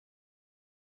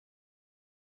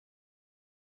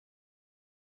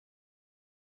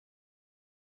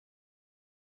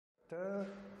Sutta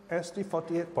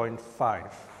SD48.5,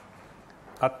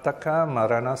 Atthaka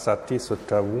Maranasati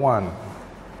Sutta 1.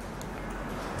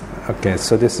 Okay,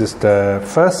 so this is the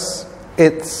first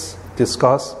 8th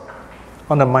discourse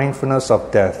on the mindfulness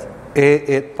of death,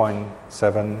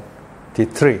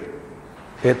 A8.73.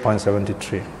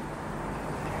 8.73.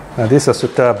 Now, this is a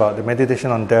sutta about the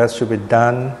meditation on death should be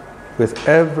done with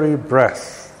every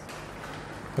breath.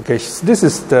 Okay, this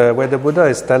is where the Buddha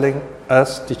is telling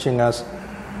us, teaching us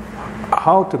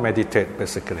how to meditate,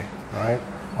 basically, right,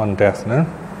 on death. No?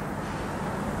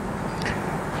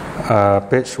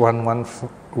 Page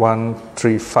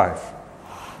 1135.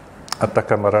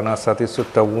 Atthaka Maranasati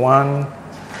Sutta 1,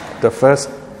 the first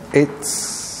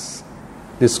 8th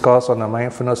discourse on the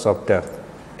mindfulness of death,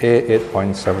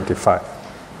 A8.75.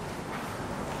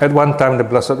 At one time, the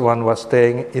Blessed One was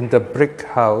staying in the brick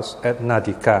house at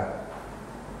Atthaka.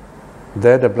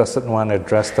 There the Blessed One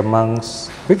addressed the monks,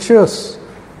 "Bhikshus."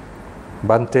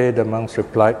 Bhante, the monks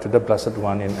replied to the Blessed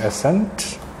One in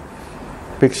assent,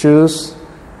 "Bhikshus,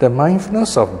 the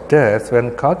mindfulness of death,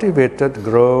 when cultivated,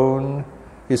 grown,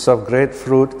 is of great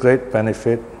fruit, great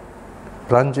benefit,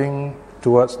 plunging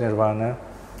towards nirvana,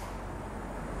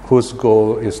 whose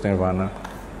goal is nirvana.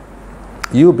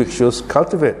 You, Bhikshus,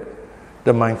 cultivate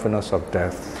the mindfulness of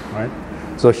death." Right?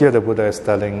 So here the Buddha is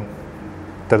telling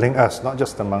us, not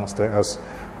just the monks, telling us,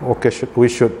 okay, we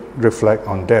should reflect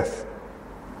on death.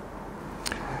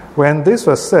 When this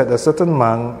was said, a certain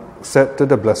monk said to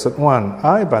the Blessed One,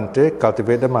 "I, Bhante,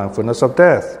 cultivate the mindfulness of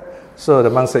death." So the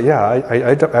monk said, "Yeah,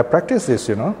 I practice this,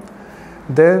 you know."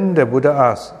 Then the Buddha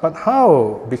asked, "But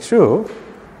how, Bhikshu,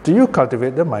 do you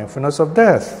cultivate the mindfulness of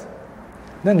death?"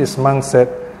 Then this monk said,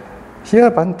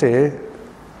 "Here, Bhante,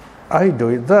 I do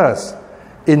it thus.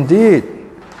 Indeed,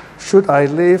 should I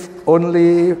live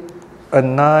only a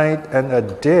night and a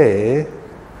day,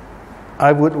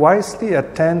 I would wisely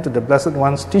attend to the Blessed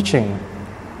One's teaching.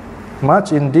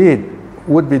 Much indeed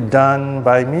would be done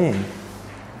by me.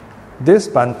 Thus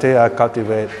Bhante, I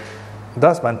cultivate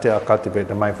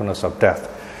the mindfulness of death."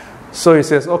 So he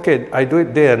says, okay, I do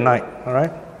it day and night, all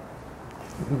right?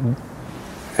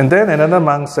 And then another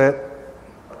monk said,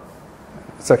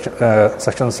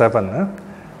 section 7,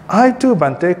 "I too,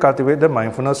 Bhante, cultivate the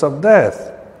mindfulness of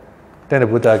death." Then the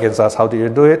Buddha again asks, "How do you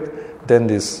do it?" Then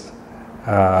this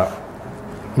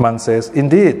monk says,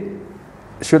 "Indeed,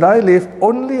 should I live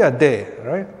only a day,"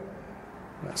 right?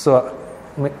 So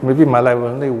maybe my life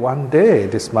only one day,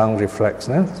 this monk reflects.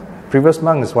 Previous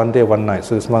monk is 1 day, 1 night.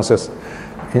 So this monk says,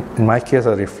 in my case,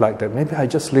 I reflect that maybe I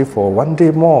just live for 1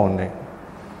 day more only.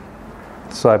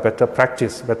 So I better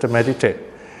practice, better meditate.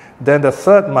 Then the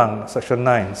third monk, section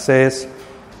 9, says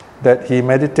that he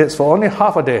meditates for only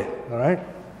half a day. All right?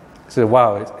 So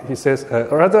wow, he says,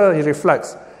 rather he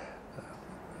reflects,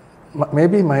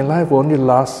 maybe my life will only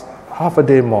last half a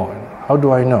day more. How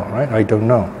do I know, right? I don't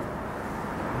know.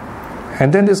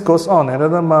 And then this goes on.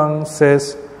 Another monk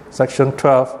says, section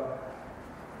 12,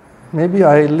 maybe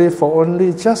I live for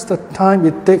only just the time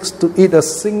it takes to eat a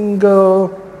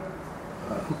single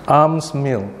alms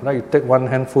meal. Right? You take one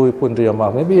handful, you put into your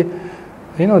mouth. Maybe,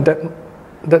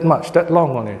 that much, that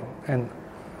long only. And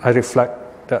I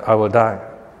reflect that I will die.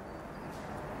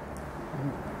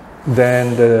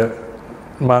 Then the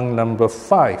monk number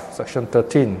 5, section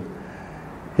 13,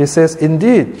 he says,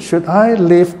 "Indeed, should I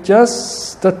live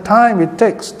just the time it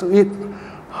takes to eat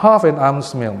half an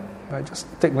alms meal." I just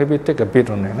maybe take a bit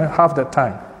only, half that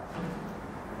time.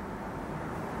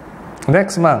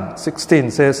 Next month,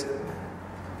 16, says,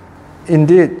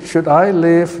 "Indeed, should I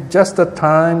live just the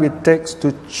time it takes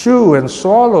to chew and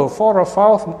swallow 4 or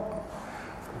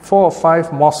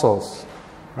 5 morsels,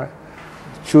 right?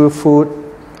 Chew food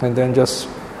and then just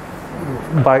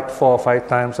bite 4 or 5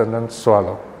 times and then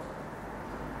swallow."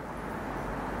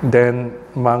 Then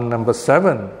monk number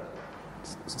 7,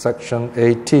 section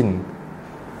 18,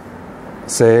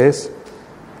 says,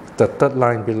 the third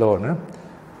line below,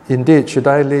 "Indeed, should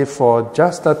I live for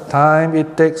just the time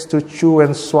it takes to chew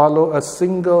and swallow a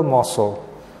single morsel,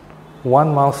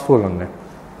 1 mouthful only."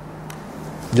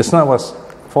 Just now was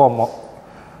 4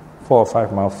 or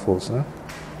 5 mouthfuls.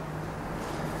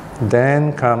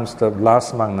 Then comes the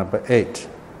last monk, number 8.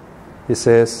 He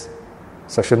says,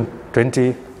 section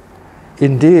 20,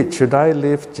 "Indeed, should I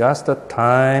live just the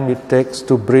time it takes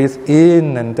to breathe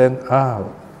in and then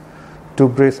out, to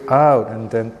breathe out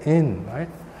and then in," right?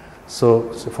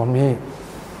 So for me,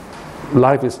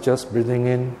 life is just breathing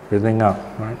in, breathing out,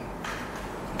 right?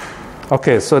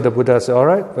 Okay, so the Buddha said, all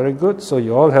right, very good. So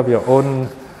you all have your own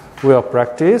way of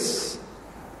practice,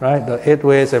 right? The 8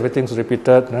 ways, everything's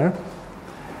repeated.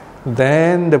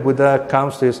 Then the Buddha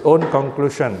comes to his own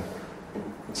conclusion.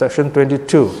 Section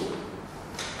 22.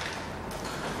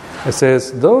 It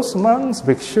says, those monks,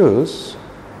 bhikshus,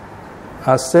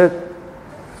 are said.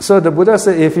 So the Buddha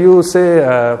said, if you say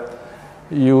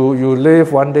you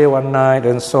live one day, one night,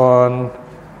 and so on,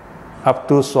 up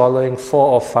to swallowing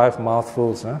 4 or 5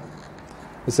 mouthfuls,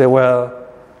 you say, well,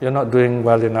 you're not doing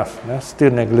well enough,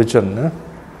 still negligent.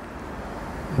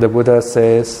 The Buddha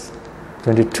says,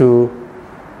 22,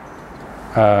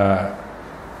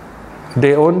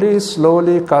 they only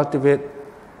slowly cultivate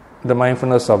the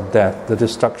mindfulness of death, the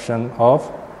destruction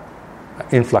of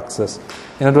influxes.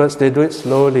 In other words, they do it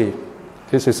slowly.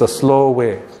 This is a slow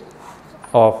way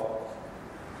of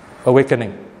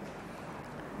awakening.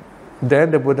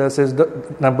 Then the Buddha says,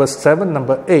 number 7,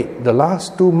 number 8, the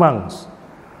last 2 monks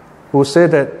who say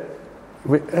that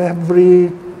with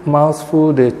every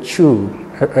mouthful they chew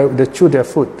their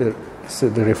food,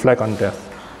 they reflect on death.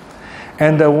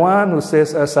 And the one who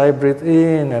says, as I breathe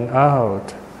in and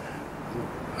out,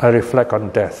 I reflect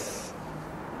on death.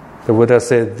 The Buddha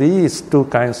said these 2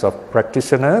 kinds of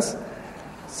practitioners,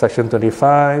 section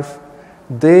 25,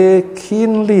 they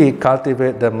keenly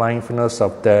cultivate the mindfulness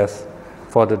of death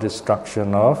for the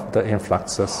destruction of the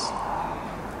influxes.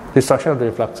 Destruction of the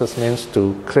influxes means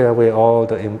to clear away all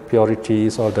the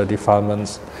impurities, all the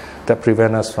defilements that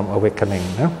prevent us from awakening.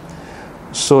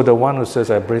 So the one who says,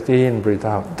 I breathe in, breathe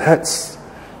out, that's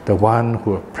the one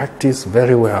who will practice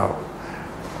very well,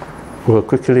 who will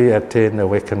quickly attain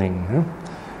awakening.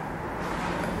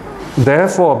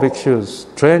 Therefore,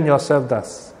 bhikshus, train yourself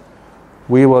thus.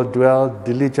 We will dwell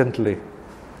diligently.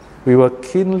 We will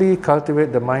keenly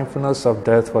cultivate the mindfulness of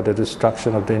death for the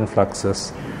destruction of the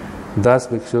influxes. Thus,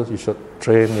 bhikshus, you should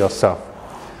train yourself.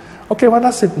 Okay, what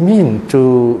does it mean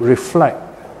to reflect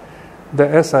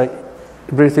that as I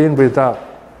breathe in, breathe out,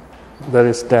 there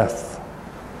is death?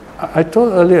 I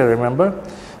told earlier, remember,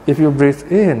 if you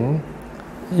breathe in,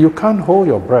 you can't hold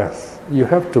your breath. You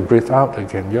have to breathe out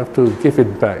again. You have to give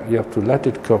it back. You have to let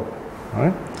it go.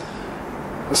 Right?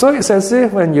 So it's as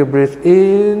if when you breathe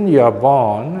in, you are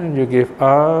born, and you give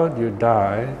out, you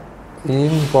die.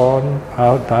 In, born,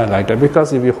 out, die, like that.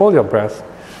 Because if you hold your breath,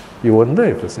 you won't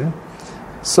live, you see.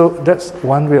 So that's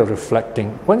one way of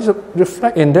reflecting. When you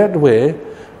reflect in that way,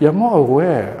 you're more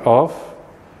aware of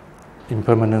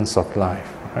impermanence of life.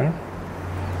 Right?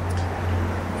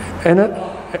 And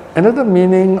another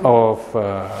meaning of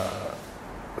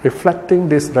reflecting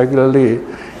this regularly,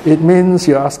 it means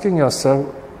you're asking yourself,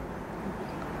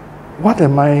 what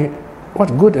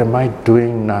good am I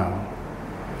doing now?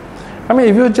 I mean,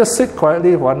 if you just sit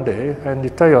quietly one day and you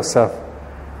tell yourself,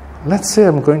 let's say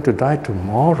I'm going to die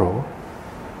tomorrow,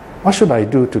 what should I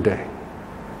do today?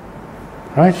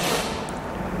 Right?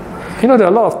 You know, there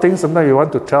are a lot of things sometimes you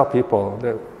want to tell people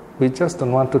that we just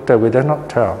don't want to tell, we dare not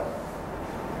tell.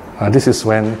 This is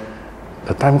when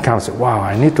the time comes, wow,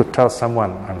 I need to tell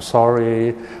someone, I'm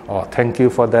sorry, or thank you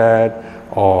for that,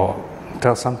 or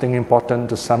tell something important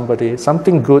to somebody,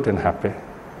 something good and happy,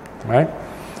 right?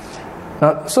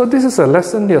 So this is a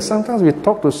lesson here. Sometimes we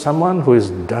talk to someone who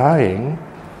is dying.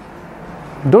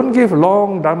 Don't give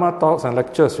long Dharma talks and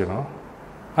lectures, you know.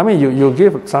 I mean, you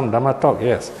give some Dharma talk,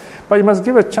 yes, but you must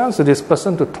give a chance to this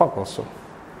person to talk also.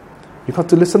 You got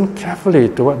to listen carefully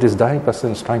to what this dying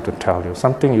person is trying to tell you,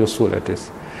 something useful at this.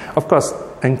 Of course,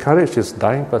 encourage this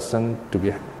dying person to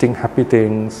think happy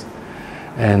things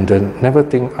and never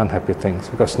think unhappy things,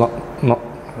 because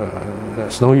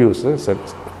there's no use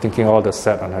thinking all the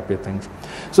sad, unhappy things.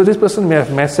 So this person may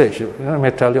have message, may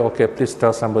tell you, okay, please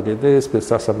tell somebody this, please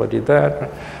tell somebody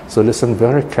that. So listen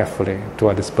very carefully to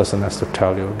what this person has to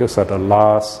tell you. These are the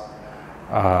last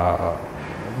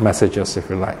messages, if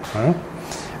you like. Right?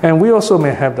 And we also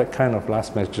may have that kind of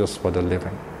last messages for the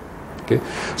living. Okay,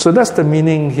 so that's the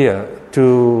meaning here,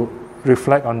 to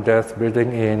reflect on death,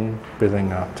 breathing in,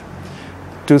 breathing out.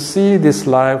 To see this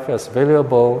life as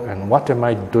valuable and what am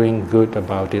I doing good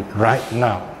about it right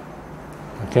now.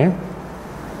 Okay?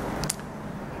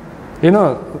 You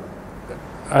know,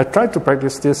 I try to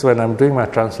practice this when I'm doing my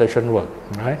translation work,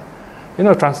 right? You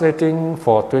know, translating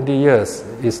for 20 years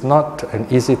is not an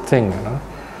easy thing, you know.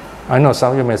 I know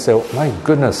some of you may say, oh, my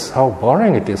goodness, how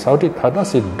boring it is. How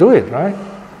does it do it, right?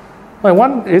 Well,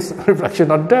 one is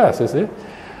reflection on death, you see.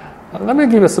 Let me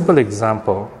give a simple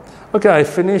example. Okay, I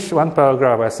finished one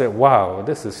paragraph. I said, wow,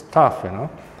 this is tough, you know.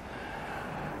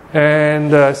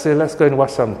 And I said, let's go and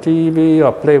watch some TV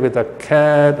or play with a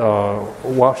cat or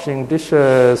washing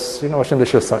dishes. You know, washing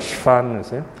dishes is such fun, you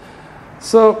see.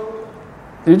 So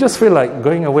you just feel like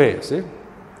going away, you see.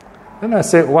 Then I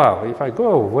said, wow, if I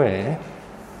go away,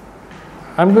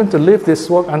 I'm going to leave this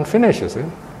work unfinished, you see.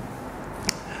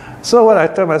 So what I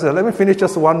tell myself, let me finish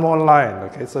just one more line.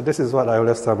 Okay, so this is what I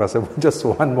always tell myself, just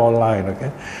one more line. Okay,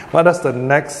 what does the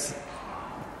next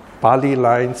Pali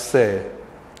line say?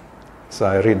 So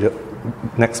I read the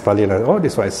next Pali line. Oh,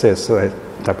 this is what it says. So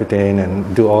I type it in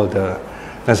and do all the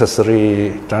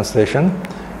necessary translation.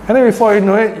 And then before you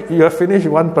know it, you have finished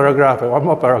one paragraph and one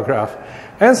more paragraph.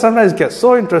 And sometimes it gets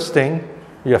so interesting,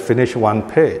 you have finished one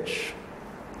page.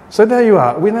 So there you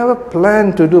are. We never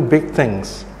planned to do big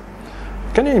things.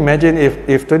 Can you imagine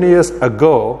if 20 years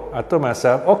ago, I told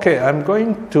myself, okay, I'm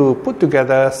going to put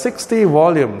together 60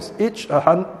 volumes, each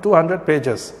 200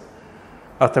 pages.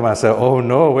 I tell myself, oh,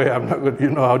 no way, I'm not good.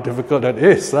 You know how difficult that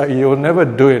is. Right? You'll never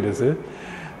do it, is it?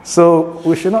 So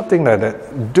we should not think like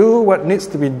that. Do what needs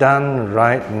to be done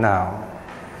right now,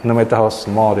 no matter how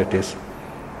small it is.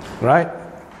 Right?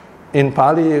 In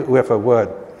Pali, we have a word.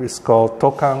 It's called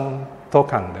tokang.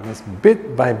 That means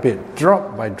bit by bit,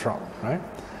 drop by drop. Right?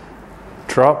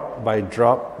 Drop by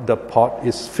drop, the pot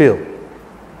is filled.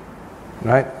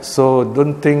 Right? So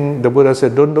don't think, the Buddha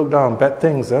said, don't look down on bad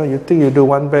things. You think you do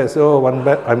one bad, say, oh, one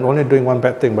bad, I'm only doing one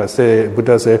bad thing. But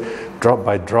Buddha said, drop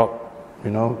by drop,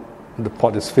 the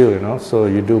pot is filled, So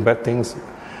you do bad things,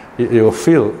 it will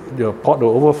fill, your pot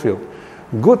will overfill.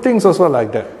 Good things also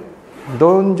like that.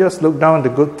 Don't just look down on the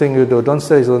good thing you do. Don't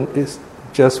say it's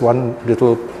just one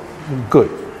little good.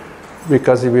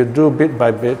 Because if you do bit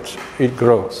by bit, it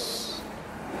grows.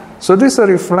 So this is a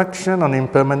reflection on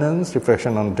impermanence,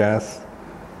 reflection on death,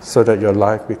 so that your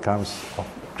life becomes of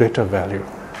greater value.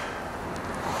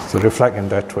 So reflect in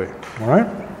that way. All right?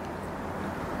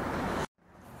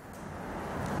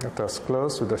 Let us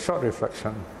close with a short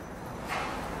reflection.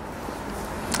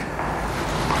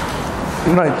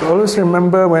 Right, always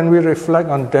remember when we reflect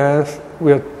on death,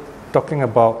 we are talking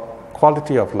about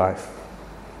quality of life.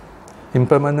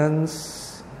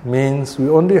 Impermanence means we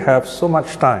only have so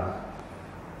much time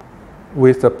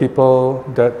with the people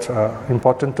that are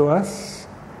important to us.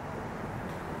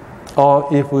 Or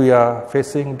if we are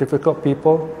facing difficult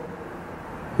people,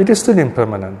 it is still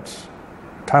impermanent.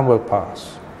 Time will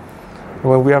pass.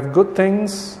 When we have good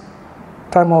things,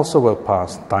 time also will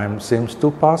pass. Time seems to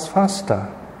pass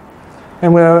faster.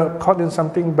 And when we are caught in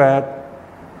something bad,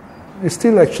 it's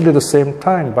still actually the same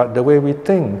time, but the way we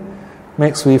think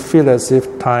makes we feel as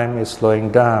if time is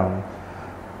slowing down.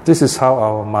 This is how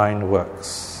our mind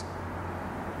works.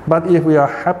 But if we are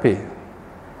happy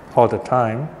all the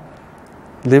time,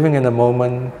 living in the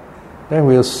moment, then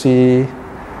we'll see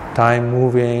time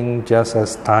moving just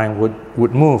as time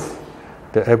would move.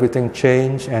 That everything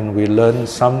change and we learn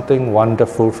something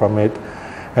wonderful from it,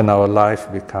 and our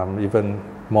life become even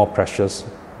more precious,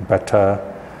 better.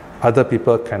 Other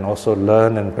people can also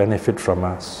learn and benefit from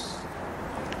us.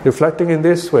 Reflecting in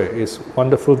this way is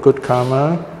wonderful good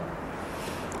karma.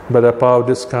 By the power of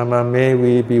this karma, may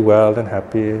we be well and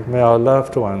happy. May our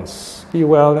loved ones be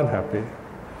well and happy.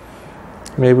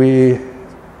 May we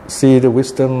see the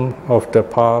wisdom of the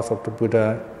path of the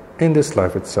Buddha in this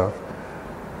life itself.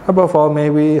 Above all, may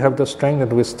we have the strength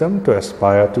and wisdom to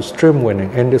aspire to stream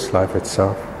winning in this life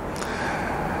itself.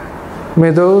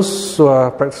 May those who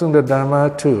are practicing the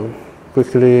Dharma too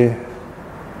quickly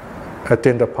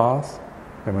attain the path,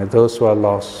 and may those who are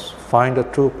lost find the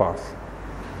true path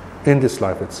in this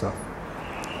life itself.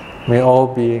 May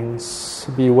all beings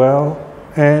be well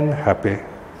and happy.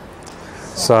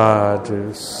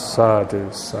 Sadhu,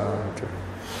 sadhu, sadhu.